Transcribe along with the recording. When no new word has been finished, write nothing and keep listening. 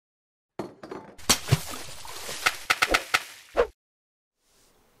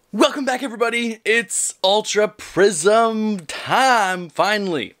Welcome back, everybody. It's Ultra Prism time.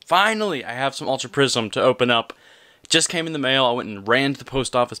 Finally, I have some Ultra Prism to open up. It just came in the mail. I went and ran to the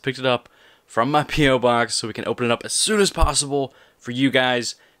post office, picked it up from my P.O. box so we can open it up as soon as possible for you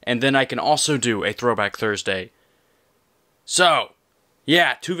guys. And then I can also do a Throwback Thursday. So,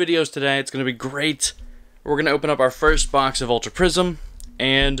 yeah, 2 videos today. It's going to be great. We're going to open up our first box of Ultra Prism.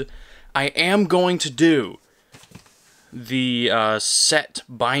 And I am going to do the set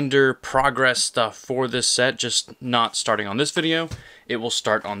binder progress stuff for this set, just not starting on this video. It will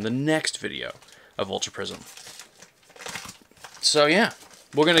start on the next video of Ultra Prism. So yeah,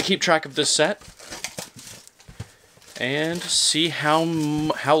 we're gonna keep track of this set and see how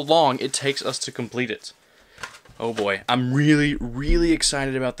long it takes us to complete it. Oh boy, I'm really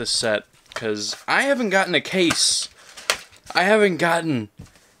excited about this set because I haven't gotten a case. I haven't gotten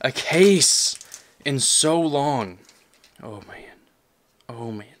a case in so long.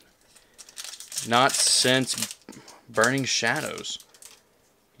 Oh man. Not since Burning Shadows.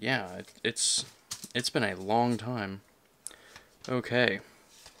 Yeah, it's been a long time. Okay.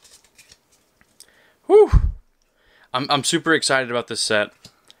 Whew. I'm super excited about this set.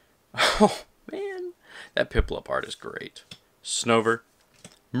 Oh man, that Piplup art is great. Snover,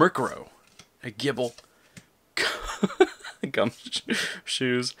 Murkrow, a Gibble,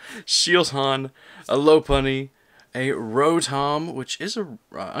 Gumshoes, Shieldshan, a Lopunny, a Rotom, which is a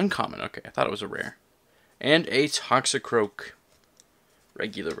uncommon. Okay, I thought it was a rare. And a Toxicroak.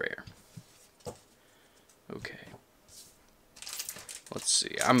 Regular rare. Okay. Let's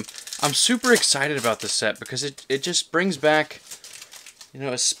see. I'm super excited about this set because it just brings back, you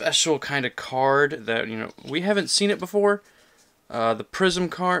know, a special kind of card that, you know, we haven't seen it before. The Prism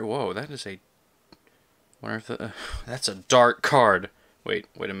card. Whoa, that is a... wonder if that's a dark card. Wait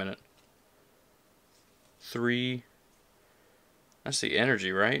a minute. 3. That's the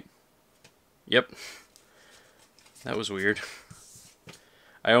energy, right? Yep. That was weird.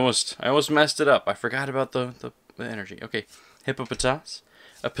 I almost messed it up. I forgot about the energy. Okay. Hippopotas,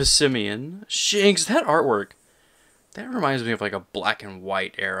 a Passimian, Shinx. That artwork, that reminds me of like a black and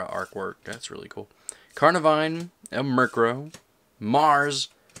white era artwork. That's really cool. Carnivine, a Murkrow, Mars,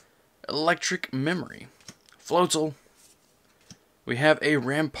 Electric Memory, Floatzel. We have a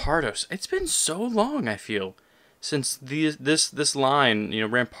Rampardos. It's been so long, I feel, since this line, you know,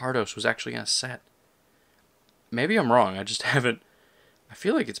 Rampardos was actually in a set. Maybe I'm wrong. I just haven't. I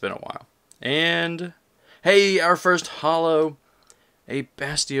feel like it's been a while. And hey, our first holo, a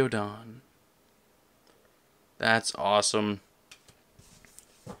Bastiodon. That's awesome.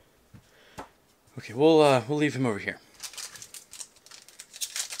 Okay, we'll leave him over here.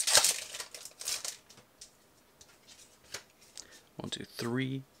 One, two,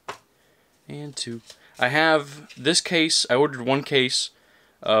 3, and 2. I have this case. I ordered 1 case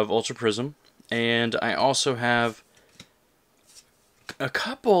of Ultra Prism, and I also have a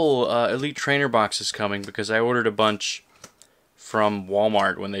couple Elite Trainer boxes coming because I ordered a bunch from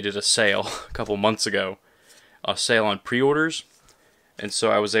Walmart when they did a sale a couple months ago, a sale on pre-orders, and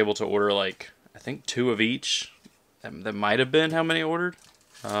so I was able to order like I think 2 of each. That might have been how many I ordered,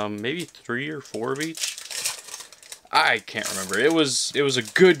 maybe 3 or 4 of each. I can't remember. It was a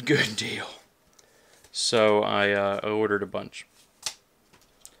good deal. So I ordered a bunch.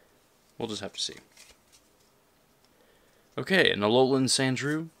 We'll just have to see. Okay, an Alolan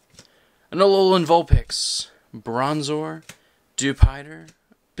Sandrew, an Alolan Vulpix, Bronzor, Dewpider,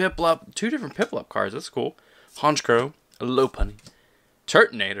 Piplup, 2 different Piplup cards, that's cool. Honchkrow, a Lopunny,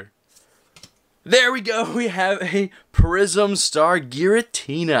 Turtonator. There we go, we have a Prism Star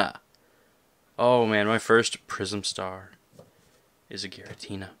Giratina. Oh man, my first Prism Star is a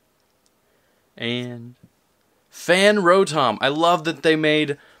Giratina. And Fan Rotom. I love that they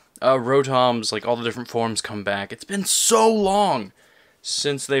made Rotoms, like all the different forms, come back. It's been so long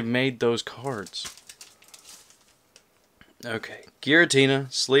since they've made those cards. Okay,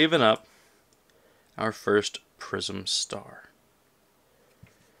 Giratina, sleeving up our first Prism Star.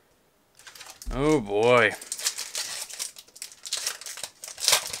 Oh boy.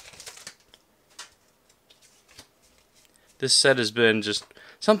 This set has been just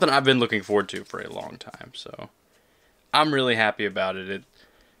something I've been looking forward to for a long time, so I'm really happy about it.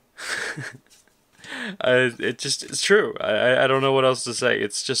 It's true. I don't know what else to say.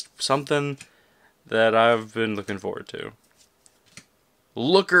 It's just something that I've been looking forward to.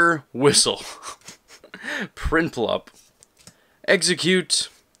 Looker Whistle, Prinplup, Execute,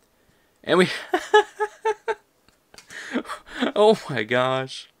 and we... Oh my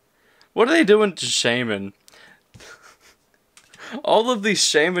gosh. What are they doing to Shaman? All of these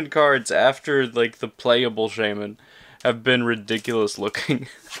Shaman cards after, like, the playable Shaman have been ridiculous looking.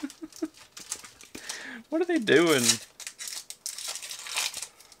 What are they doing?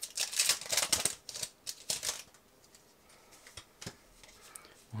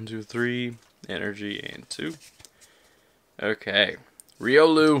 One, two, three. Energy and 2. Okay.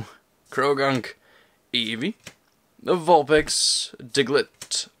 Riolu, Krogunk, Eevee, the Vulpix,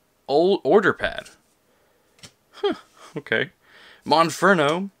 Diglett, Order Pad. Huh, okay.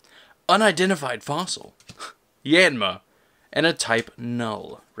 Monferno, Unidentified Fossil, Yanma, and a Type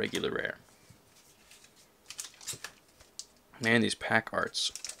Null, regular rare. Man, these pack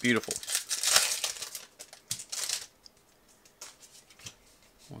arts, beautiful.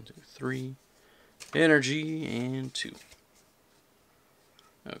 1, 2, 3. Energy and 2.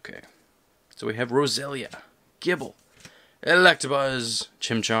 Okay. So we have Roselia, Gibble, Electabuzz,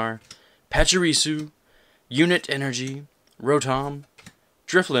 Chimchar, Pachirisu, Unit Energy, Rotom,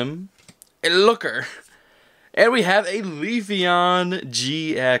 Driflim, a Looker, and we have a Leafeon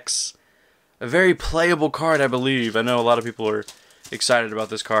GX. A very playable card, I believe. I know a lot of people are excited about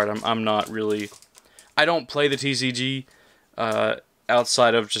this card. I'm not really. I don't play the TCG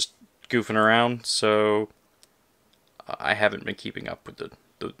outside of just goofing around, so I haven't been keeping up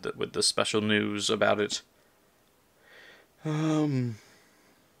with the special news about it. Yeah,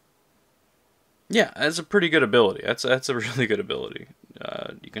 that's a pretty good ability. That's a really good ability.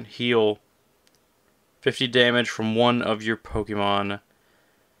 You can heal 50 damage from one of your Pokemon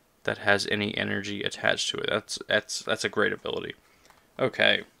that has any energy attached to it. That's a great ability.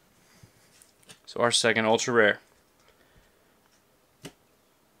 Okay. So our second ultra rare.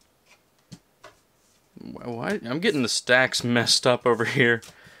 Why? I'm getting the stacks messed up over here.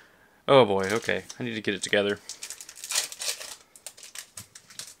 Oh boy, okay. I need to get it together.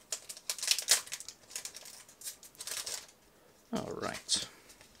 Alright.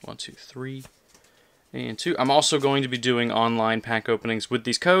 1, 2, 3, and 2. I'm also going to be doing online pack openings with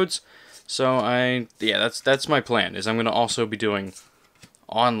these codes. So yeah, that's my plan, is I'm going to also be doing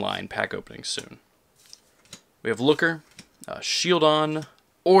online pack openings soon. We have Looker, Shieldon,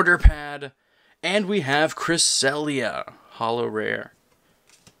 Order Pad, and we have Cresselia, Holo Rare.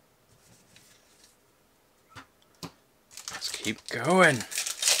 Let's keep going.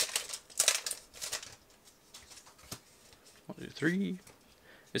 1, 2, 3.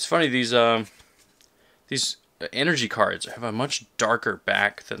 It's funny, these energy cards have a much darker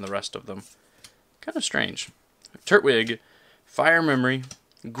back than the rest of them. Kind of strange. Turtwig, Fire Memory,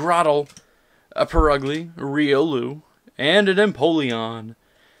 Grottle, a Perugly, Riolu, and an Empoleon.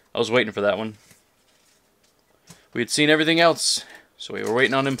 I was waiting for that one. We had seen everything else, so we were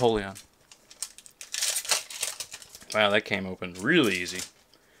waiting on Empoleon. Wow, that came open really easy.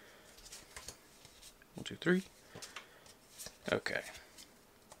 1, 2, 3. Okay.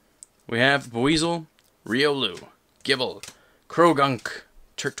 We have Buizel, Riolu, Gibble, Krogunk,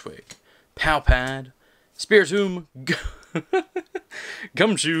 Turtwig, Palpad, Spiritomb,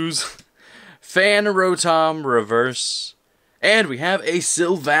 Gumshoes, Fan Rotom Reverse, and we have a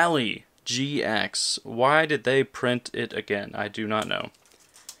Silvally GX. Why did they print it again? I do not know.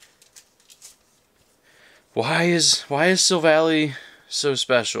 Why is Silvally so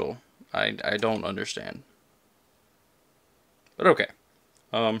special? I don't understand. But okay.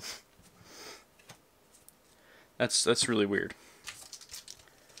 That's really weird.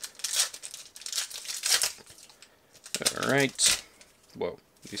 Alright. Whoa.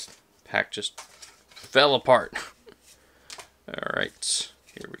 This pack just fell apart. Alright.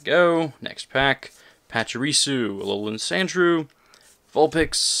 Here we go. Next pack. Pachirisu, Alolan Sandshrew,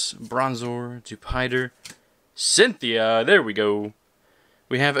 Vulpix, Bronzor, Dewpider, Cynthia. There we go.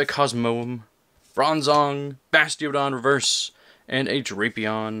 We have a Cosmoem, Bronzong, Bastiodon Reverse, and a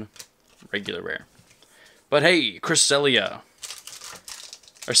Drapion regular rare. But hey, Cresselia.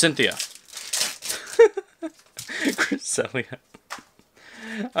 Or Cynthia. Cresselia.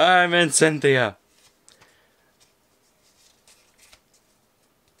 I meant Cynthia.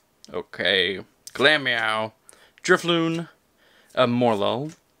 Okay. Glameow, Drifloon,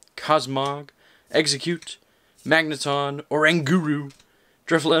 Morlul, Cosmog, Execute, Magneton, Oranguru,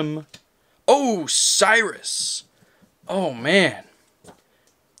 Driflim. Oh, Cyrus. Oh, man.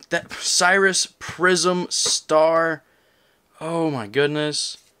 That Cyrus Prism Star. Oh, my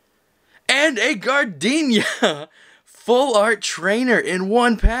goodness. And a Gardenia. Full art trainer in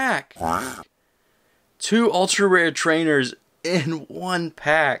one pack. Wow. 2 ultra rare trainers in one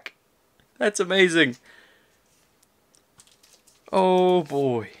pack. That's amazing. Oh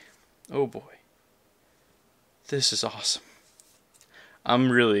boy. Oh boy. This is awesome.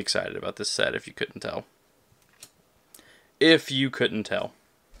 I'm really excited about this set, if you couldn't tell. If you couldn't tell.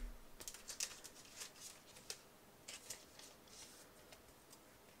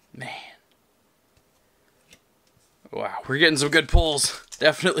 we're getting some good pulls.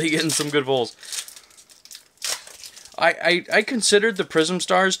 Definitely getting some good pulls. I considered the Prism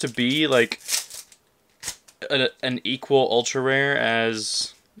Stars to be like an equal ultra rare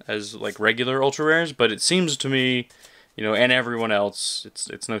as like regular ultra rares, but it seems to me, you know, and everyone else,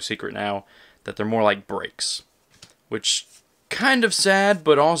 it's no secret now that they're more like breaks, which kind of sad,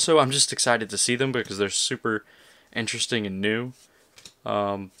 but also I'm just excited to see them because they're super interesting and new.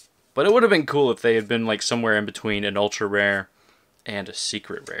 But it would have been cool if they had been like somewhere in between an ultra rare and a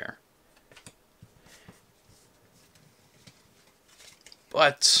secret rare.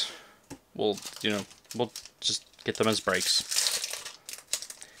 But we'll just get them as breaks.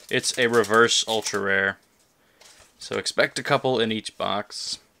 It's a reverse ultra rare, so expect a couple in each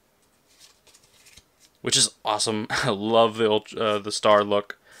box, which is awesome. I love the star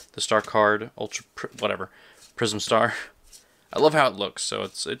look, the star card, Prism Star. I love how it looks, so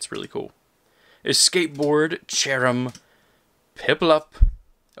it's really cool. Is Skateboard Cherrim Piplup.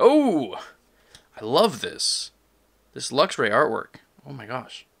 Oh, I love this Luxray artwork. Oh my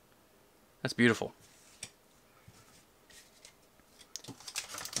gosh, that's beautiful.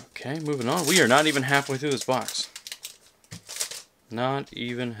 Okay, moving on. We are not even halfway through this box. Not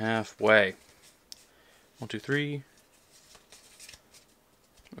even halfway. 1, 2, 3.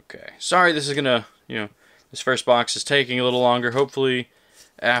 Okay, sorry this is gonna, this first box is taking a little longer. Hopefully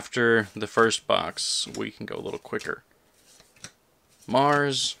after the first box we can go a little quicker.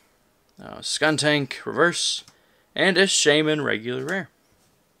 Mars, Skuntank reverse, and a Shaman regular rare.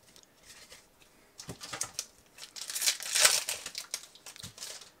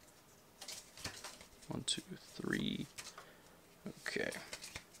 One, two, three. Okay.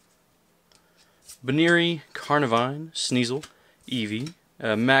 Baneri, Carnivine, Sneasel, Eevee,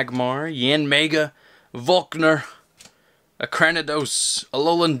 Magmar, Yanmega, Volkner, a Cranidos, a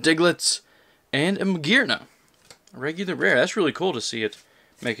Alolan Diglett, and a Magearna. A regular rare. That's really cool to see it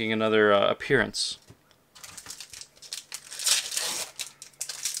making another appearance.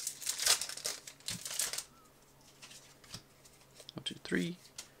 One, two, three,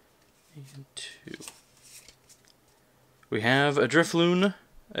 and 2. We have a Drifloon,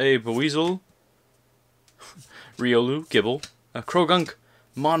 a Buizel, Riolu, Gibble, a Krogunk,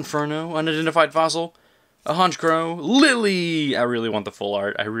 Monferno, unidentified fossil, a Honchkrow, Lily. I really want the full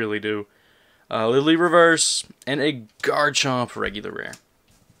art. I really do. Lily reverse, and a Garchomp regular rare.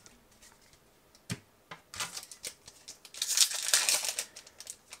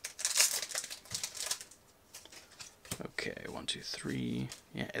 Okay, 1, 2, 3.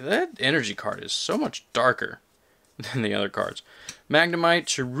 Yeah, that energy card is so much darker than the other cards. Magnemite,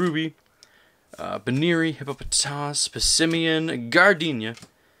 Cherubi, Baneri, Hippopotas, Passimian, Gardenia,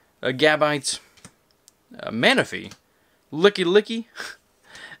 a Gabite, a Manaphy, Licky Licky,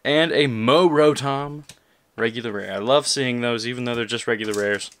 and a Mo-Rotom regular rare. I love seeing those, even though they're just regular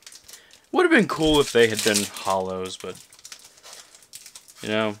rares. Would have been cool if they had been holos, but,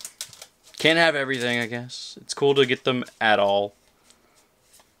 can't have everything, I guess. It's cool to get them at all.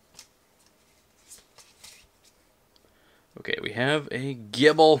 Okay, we have a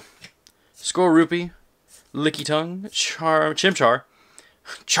Gibble, Scorupi, Lickitung, Chimchar,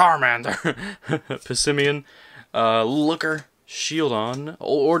 Charmander, Passimian, Looker, Shieldon,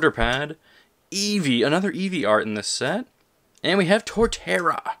 Order Pad, Eevee, another Eevee art in this set, and we have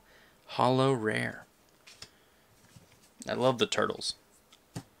Torterra, holo rare. I love the turtles.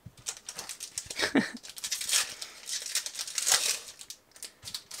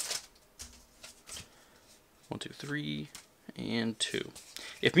 1, 2, 3, and 2.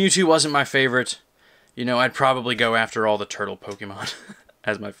 If Mewtwo wasn't my favorite, I'd probably go after all the turtle Pokemon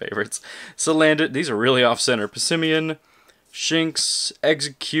as my favorites. Salandit, these are really off-center. Passimian, Shinx,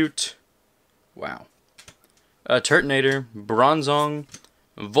 Execute, wow. Turtonator, Bronzong,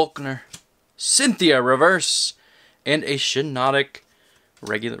 Volkner, Cynthia reverse, and a Shiinotic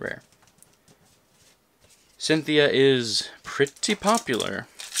regular rare. Cynthia is pretty popular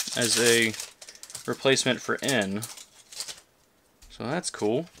as a replacement for N, so that's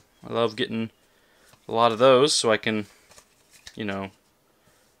cool. I love getting a lot of those so I can,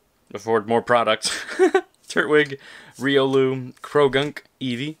 afford more product. Turtwig, Riolu, Krogunk,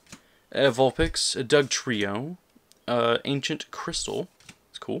 Eevee, Vulpix, a Dugtrio, Ancient Crystal,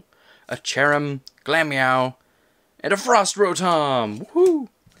 it's cool, a Cherrim, Glameow, and a Frost Rotom. Woohoo!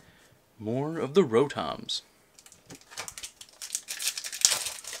 More of the Rotoms.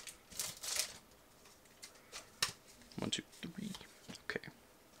 One, 2, 3. Okay.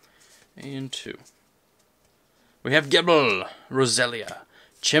 And 2. We have Gibble, Roselia,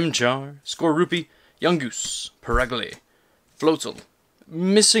 Chimchar, Scorupi, Yungoos, Paraglay, Floatzel,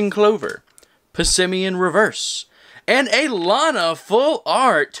 Missing Clover, Passimian reverse, And a Lana full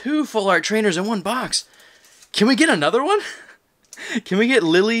art. 2 full art trainers in 1 box. Can we get another one? Can we get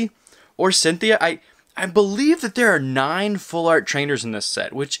Lily or Cynthia? I believe that there are 9 full art trainers in this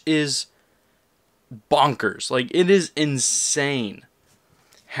set, which is bonkers. Like, it is insane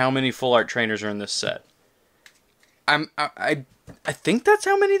how many full art trainers are in this set. I think that's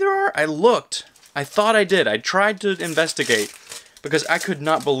how many there are. I looked. I thought I did. I tried to investigate because I could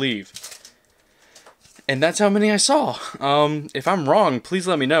not believe. And that's how many I saw. If I'm wrong, please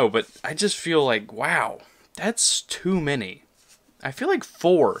let me know. But I just feel like, wow, that's too many. I feel like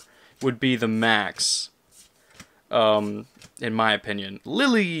 4 would be the max, in my opinion.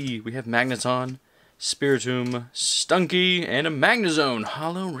 Lily! We have Magneton, Spiritomb, Stunky, and a Magnezone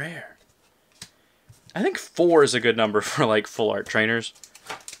Holo Rare. I think 4 is a good number for, like, full art trainers.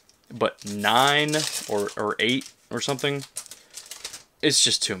 But 9 or 8 or something, it's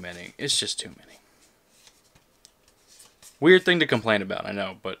just too many. It's just too many. Weird thing to complain about, I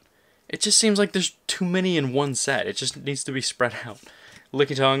know, but it just seems like there's too many in one set. It just needs to be spread out.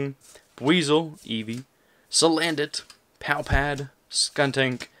 Lickitung, Weasel, Eevee, Salandit, Palpad,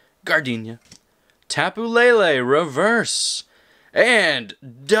 Skuntank, Gardenia, Tapu Lele Reverse, and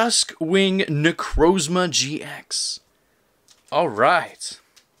Duskwing Necrozma GX. Alright.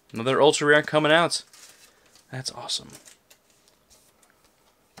 Another ultra rare coming out. That's awesome.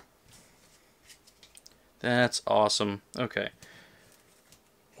 That's awesome. Okay.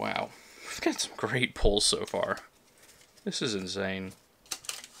 Wow. We've got some great pulls so far. This is insane.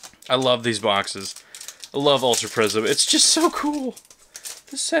 I love these boxes. I love Ultra Prism. It's just so cool.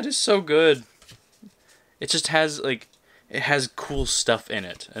 This set is so good. It just has, like, it has cool stuff in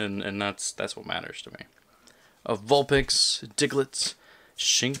it, and that's what matters to me. Vulpix, Diglett,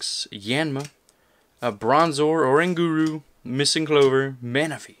 Shinx, Yanma, Bronzor, Oranguru, Missing Clover,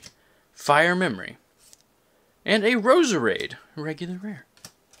 Manaphy, Fire Memory, and a Roserade, regular rare.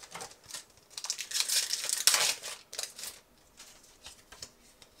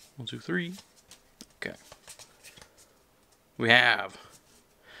 One, two, three. Okay. We have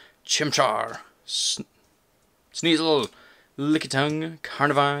Chimchar, Sneasel, Lickitung,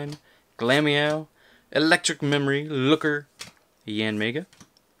 Carnivine, Glameow, Electric Memory, Looker, Yanmega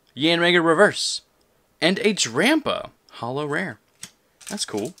Reverse, and a Drampa Holo Rare. That's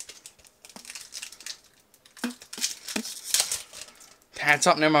cool. Had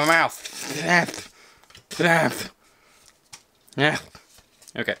something in my mouth.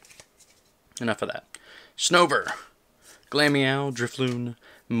 Okay. Enough of that. Snover, Glameow, Drifloon,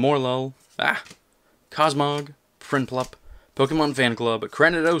 Morlull, Cosmog, Prinplup, Pokemon Fan Club,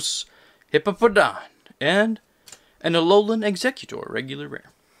 Cranidos, Hippopodon, and an Alolan Executor, regular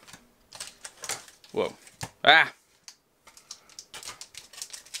rare. Whoa.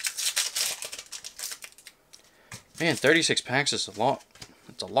 Man, 36 packs is a lot.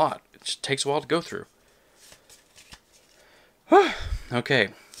 It's a lot. It just takes a while to go through. Okay,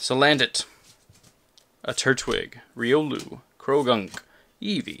 Salandit, a Turtwig, Riolu, Krogunk,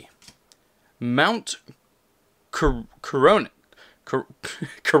 Eevee, Mount Corona.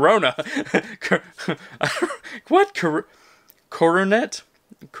 What? Coronet?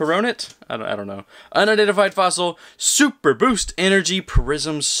 I don't know. Unidentified fossil. Super boost energy.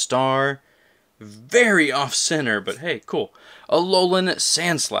 Prism star. Very off center, but hey, cool. Alolan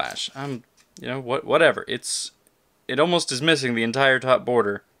Sandslash. You know what? Whatever. It almost is missing the entire top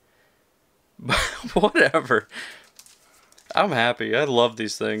border. But whatever. I'm happy. I love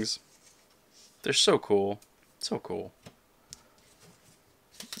these things. They're so cool. So cool.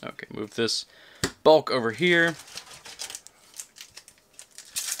 Okay, move this bulk over here.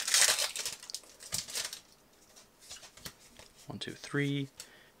 One, two, three.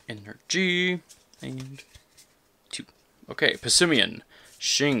 Energy. And 2. Okay, Passimian,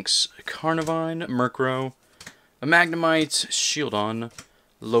 Shinx, Carnivine, Murkrow, a Magnemite, Shieldon,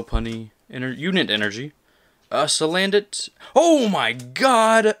 Lopunny, Unit Energy, Salandit. Oh my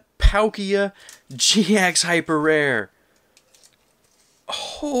god! Palkia GX Hyper Rare.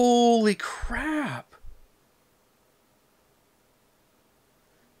 Holy crap!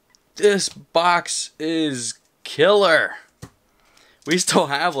 This box is killer. We still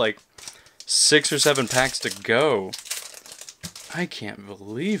have like 6 or 7 packs to go. I can't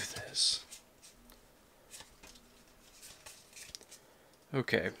believe this.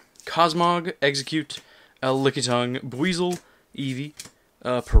 Okay. Cosmog, Execute, Lickitung, Buizel, Eevee,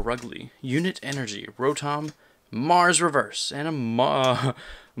 Perugly, Unit Energy, Rotom, Mars Reverse, and a Mo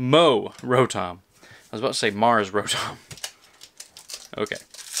Rotom. I was about to say Mars Rotom. Okay.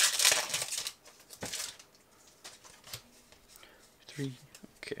 3.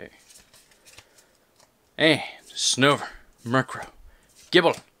 Okay. And Snover, Murkrow,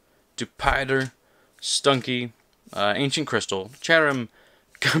 Gibble, Dupiter, Stunky, Ancient Crystal, Charim,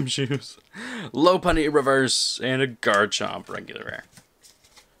 Gumshoes, Lopunny Reverse, and a Garchomp regular rare.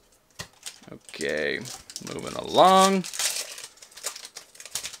 Okay, moving along.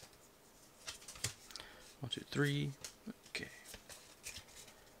 1, 2, 3. Okay.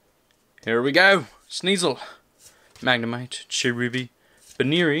 Here we go. Sneasel, Magnemite, Cherubi,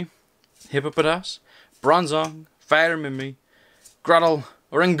 Baniri, Hippopotas, Bronzong, Fire Mimmy, Grottle,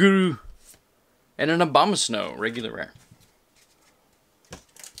 Oranguru, and an Abomasnow, regular rare.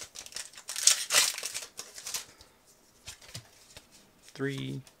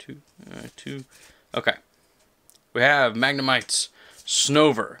 Two. Okay. We have Magnemites,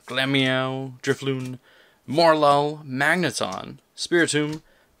 Snover, Glameow, Drifloon, Morlul, Magneton, Spiritomb,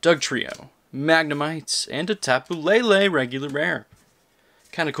 Dugtrio, Magnemites, and a Tapu Lele regular rare.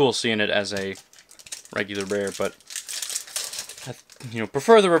 Kind of cool seeing it as a regular rare, but I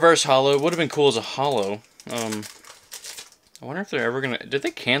prefer the reverse holo. It would have been cool as a holo. I wonder if they're ever gonna. Did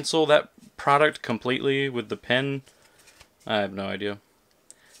they cancel that product completely with the pen? I have no idea.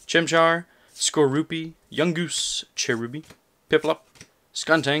 Chimchar, Skorupi, Yungoos, Cherubi, Piplup,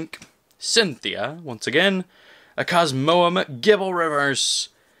 Skuntank, Cynthia, once again, a Cosmoem, Gibble Reverse,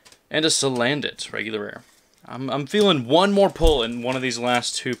 and a Salandit, regular rare. I'm feeling one more pull in one of these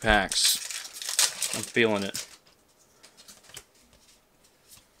last 2 packs. I'm feeling it.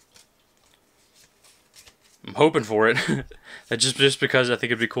 I'm hoping for it. just because I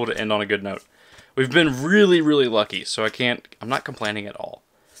think it'd be cool to end on a good note. We've been really, really lucky, so I'm not complaining at all.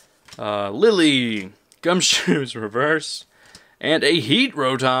 Lily, Gumshoes Reverse, and a Heat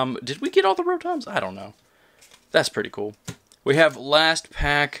Rotom. Did we get all the Rotoms? I don't know. That's pretty cool. We have last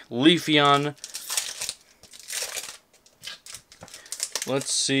pack, Leafeon.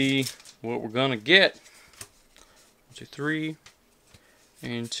 Let's see what we're gonna get. 1, 2, 3,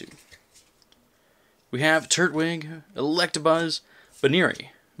 and 2. We have Turtwig, Electabuzz, Baniri,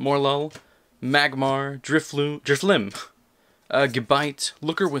 Morlul, Magmar, Driflim, Gibite,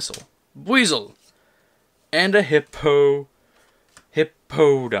 Looker Whistle, Weasel, and a Hippodon.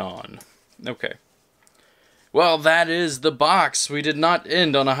 Okay. Well, that is the box. We did not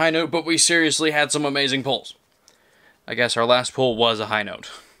end on a high note, but we seriously had some amazing pulls. I guess our last pull was a high note.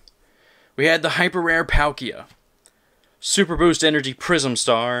 We had the Hyper Rare Palkia, Super Boost Energy Prism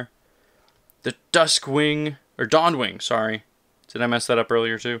Star, the Dawnwing, sorry. Did I mess that up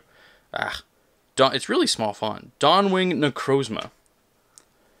earlier too? It's really small font. Dawnwing Necrozma.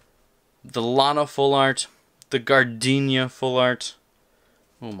 The Lana Full Art, the Gardenia Full Art.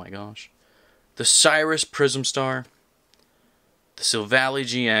 Oh my gosh. The Cyrus Prism Star, the Silvally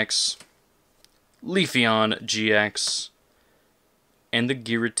GX, Leafeon GX, and the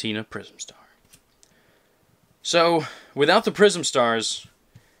Giratina Prism Star. So, without the Prism Stars,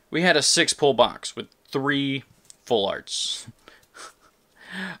 we had a 6-pull box with 3 full arts.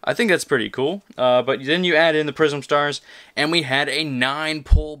 I think that's pretty cool. But then you add in the Prism Stars, and we had a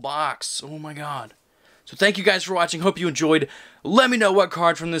 9-pull box. Oh my god. So thank you guys for watching. Hope you enjoyed. Let me know what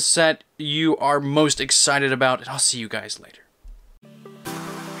card from this set you are most excited about, and I'll see you guys later.